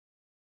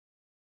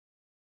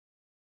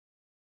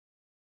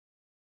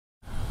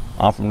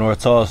I'm from North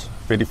Tulsa,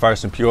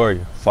 51st and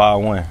Peoria,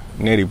 5'1",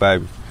 nitty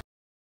baby.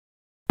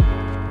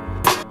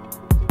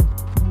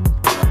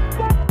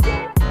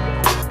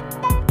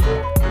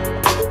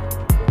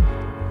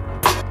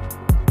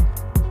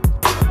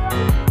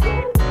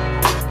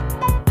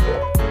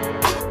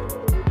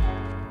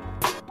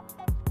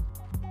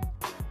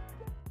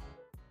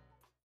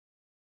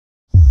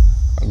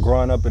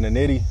 Growing up in the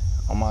nitty,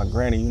 on my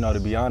granny, you know, to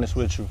be honest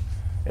with you,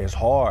 it's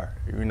hard.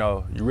 You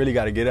know, you really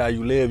got to get out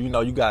you live. You know,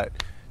 you got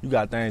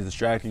things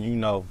distracting. You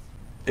know,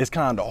 it's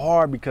kind of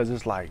hard because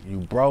it's like you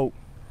broke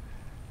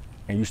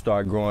and you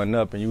start growing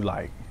up and you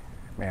like,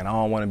 man, I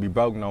don't want to be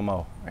broke no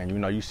more. And you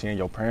know, you seeing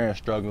your parents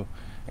struggle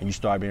and you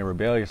start being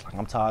rebellious. Like,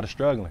 I'm tired of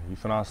struggling. You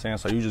feel what I'm saying?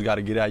 So you just got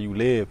to get out you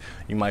live.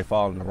 You might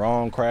fall in the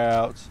wrong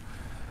crowds.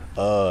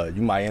 You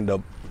might end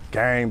up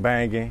gang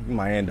banging. You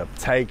might end up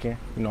taking.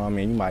 You know what I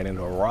mean? You might end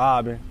up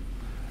robbing.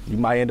 You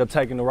might end up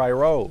taking the right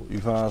road. You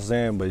feel what I'm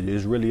saying? But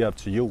it's really up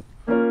to you.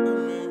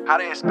 How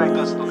they expect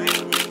us to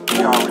live?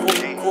 We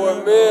already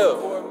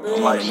did.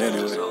 Like shit,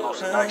 just a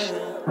hallucination.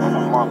 On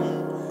my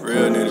mama.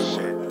 Real nigga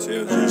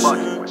shit. Fuck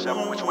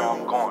it, which way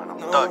I'm going. I'm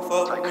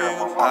thugging. Take care of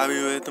my mama. I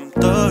be with them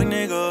thug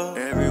niggas.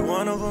 Every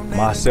one of them.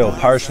 Myself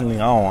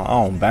personally, I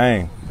don't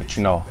bang, but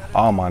you know,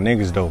 all my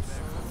niggas do.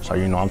 So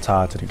you know, I'm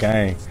tied to the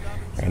game.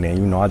 And then,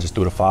 you know, I just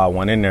threw the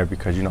 5'1" in there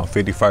because, you know,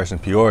 51st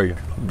and Peoria,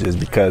 just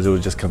because it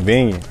was just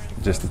convenient.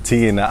 Just the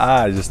T and the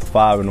I, just the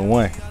 5 and the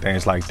 1,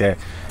 things like that.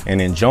 And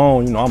then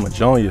June, you know, I'm a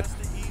junior.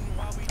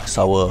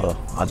 So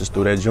I just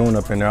threw that June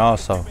up in there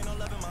also.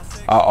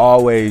 I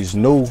always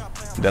knew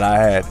that I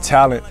had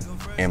talent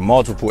in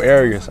multiple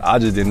areas. I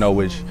just didn't know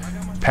which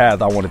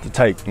path I wanted to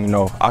take. You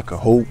know, I could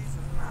hoop,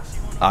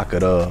 I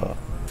could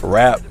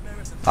rap,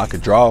 I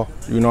could draw,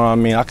 you know what I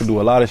mean? I could do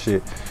a lot of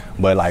shit.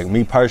 But like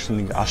me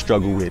personally, I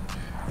struggle with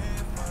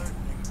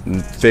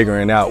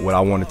figuring out what I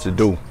wanted to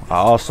do. I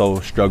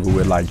also struggle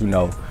with, like, you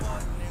know,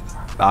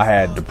 I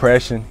had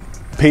depression,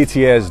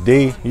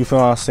 PTSD, you feel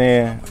what I'm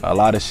saying? A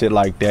lot of shit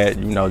like that,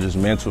 you know, just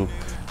mental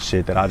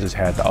shit that I just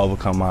had to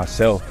overcome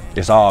myself.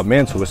 It's all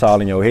mental, it's all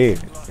in your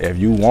head. If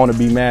you want to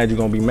be mad, you're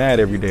going to be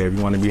mad every day. If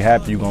you want to be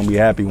happy, you're going to be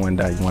happy one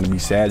day. You want to be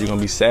sad, you're going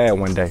to be sad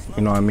one day.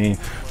 You know what I mean?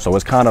 So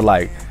it's kind of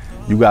like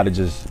you got to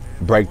just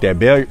break that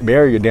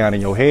barrier down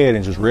in your head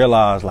and just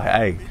realize, like,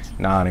 hey,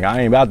 nah, nigga, I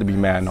ain't about to be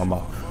mad no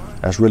more.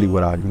 That's really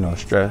what I,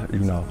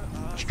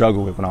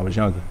 struggle with when I was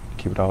younger.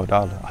 Keep it a whole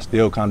dollar. I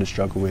still kind of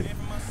struggle with it,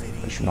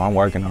 but you know, I'm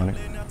working on it.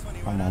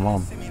 I'm my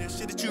mom.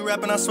 Shit that you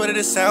rapping, I swear that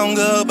it sound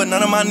good, but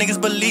none of my niggas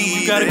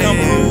believe. You gotta come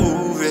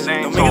prove it.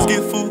 Them niggas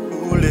get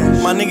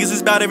foolish. My niggas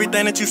is about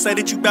everything that you say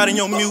that you bout in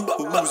your music.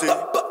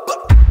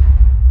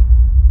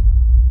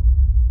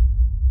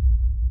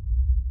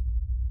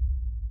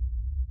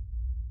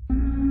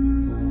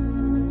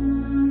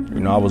 You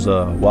know, I was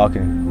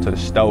walking to the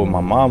store with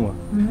my mama.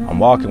 I'm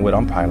walking with her,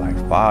 I'm probably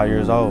like 5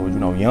 years old, you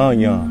know, young,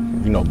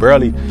 you know,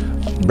 barely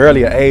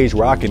an age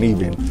where I can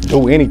even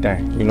do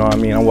anything, you know what I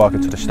mean? I'm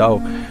walking to the store,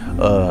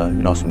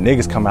 you know, some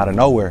niggas come out of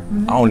nowhere.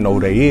 I don't know who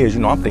they is, you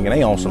know, I'm thinking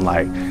they on some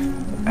like,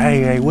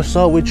 hey, what's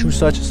up with you,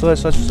 such and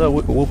such,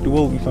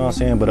 whoop-de-whoop, you feel what I'm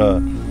saying? But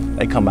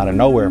they come out of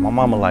nowhere. My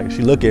mama, like,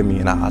 she look at me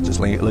and I just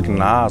look in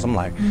the eyes, I'm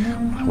like,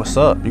 what's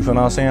up? You feel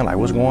what I'm saying? Like,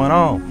 what's going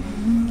on?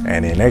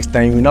 And then next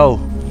thing you know,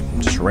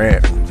 just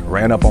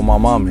ran up on my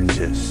mom and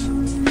just,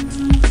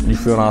 you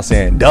feel what I'm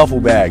saying, duffel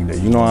bagged her,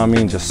 you know what I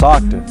mean, just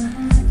socked her.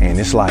 And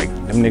it's like,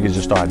 them niggas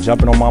just started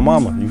jumping on my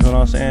mama, you feel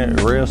what I'm saying,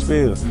 real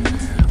spill.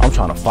 I'm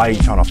trying to fight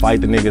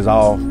the niggas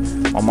off.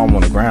 My mama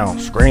on the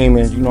ground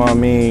screaming, you know what I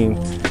mean.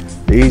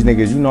 These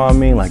niggas, you know what I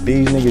mean, like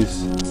these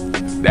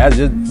niggas, that's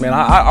just, man,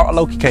 I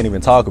low-key can't even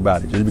talk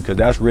about it just because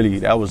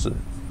that was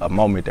a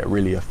moment that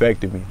really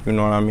affected me, you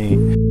know what I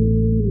mean.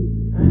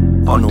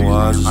 I'm the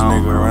wisest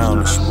nigga around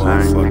this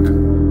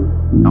motherfucker.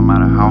 No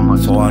matter how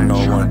much so I know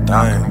one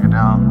thing,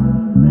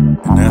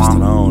 and that's that I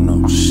don't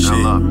know shit.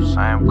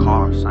 Same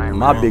car, same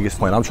My biggest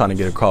point I'm trying to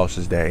get across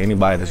is that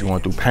anybody that's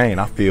going through pain,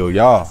 I feel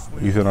y'all.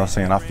 You feel what I'm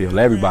saying? I feel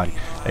everybody.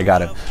 They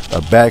got a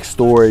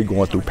backstory,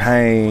 going through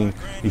pain.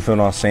 You feel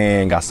what I'm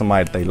saying? Got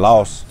somebody that they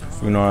lost.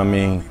 You know what I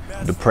mean?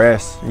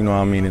 Depressed. You know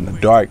what I mean? In the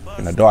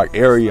dark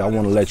area. I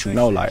want to let you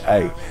know, like,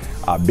 hey,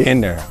 I've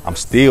been there. I'm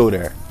still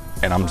there,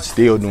 and I'm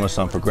still doing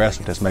something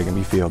progressive that's making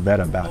me feel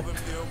better about it.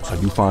 So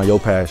if you find your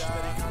passion,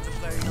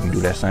 you can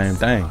do that same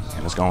thing,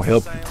 and it's gonna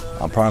help you.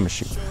 I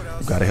promise you.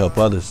 You gotta help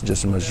others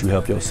just as much as you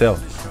help yourself.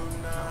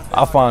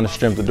 I find the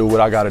strength to do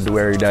what I gotta do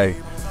every day.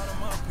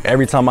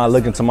 Every time I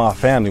look into my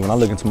family, when I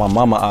look into my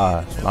mama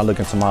eyes, when I look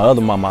into my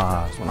other mama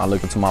eyes, when I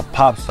look into my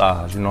pop's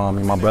eyes, you know what I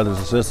mean, my brothers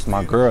and sisters,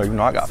 my girl, you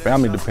know, I got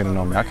family depending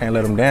on me. I can't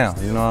let them down,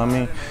 you know what I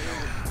mean?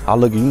 I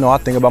look, you know, I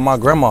think about my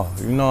grandma,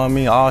 you know what I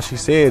mean? All she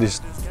said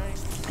is,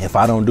 if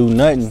I don't do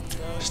nothing,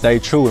 stay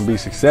true and be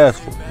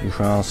successful. You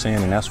feel what I'm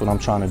saying? And that's what I'm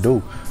trying to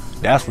do.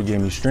 That's what gave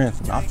me strength.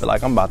 And I feel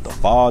like I'm about to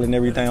fall and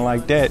everything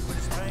like that.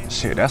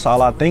 Shit, that's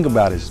all I think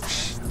about is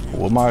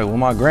what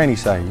my granny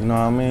say, you know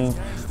what I mean?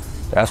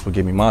 That's what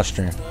gave me my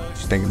strength.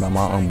 Just thinking about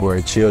my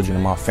unborn children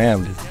and my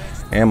family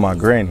and my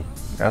granny.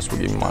 That's what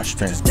gave me my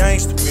strength.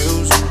 Gangsta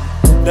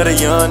music. that a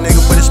young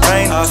nigga put his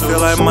pain into. I feel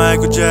like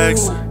Michael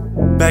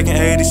Jackson back in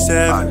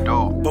 '87, I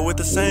do. but with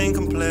the same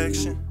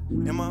complexion.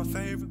 In my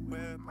favorite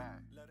web.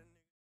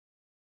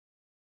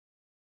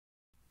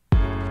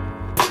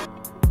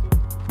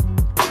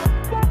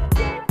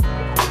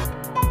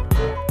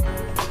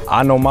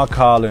 I know my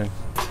calling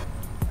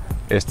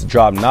is to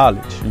drop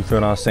knowledge, you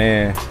feel what I'm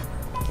saying?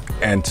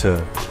 And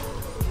to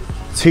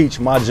teach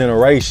my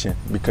generation,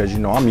 because you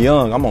know, I'm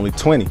young, I'm only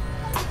 20.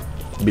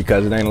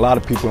 Because it ain't a lot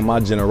of people in my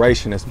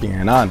generation that's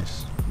being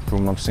honest. You feel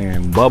what I'm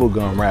saying?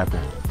 Bubblegum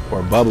rapping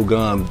or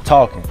bubblegum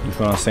talking, you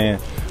feel what I'm saying?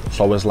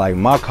 So it's like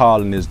my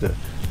calling is to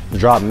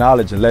drop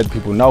knowledge and let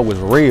people know what's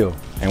real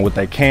and what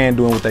they can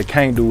do and what they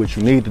can't do, what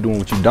you need to do and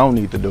what you don't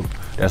need to do.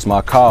 That's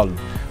my calling.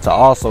 To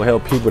also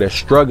help people that's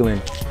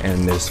struggling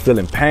and that's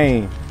feeling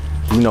pain,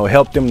 you know,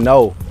 help them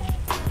know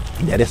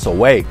that it's a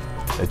way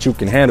that you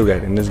can handle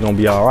that and it's gonna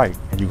be all right.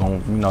 And you're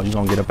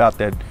gonna get up out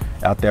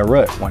that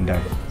rut one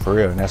day, for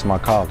real. And that's my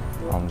calling.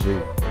 On G.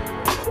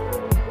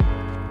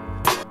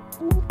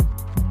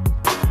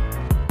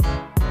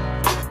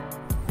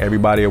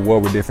 Everybody at war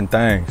with different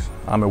things.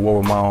 I'm at war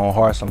with my own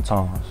heart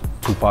sometimes.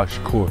 Tupac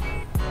Shakur.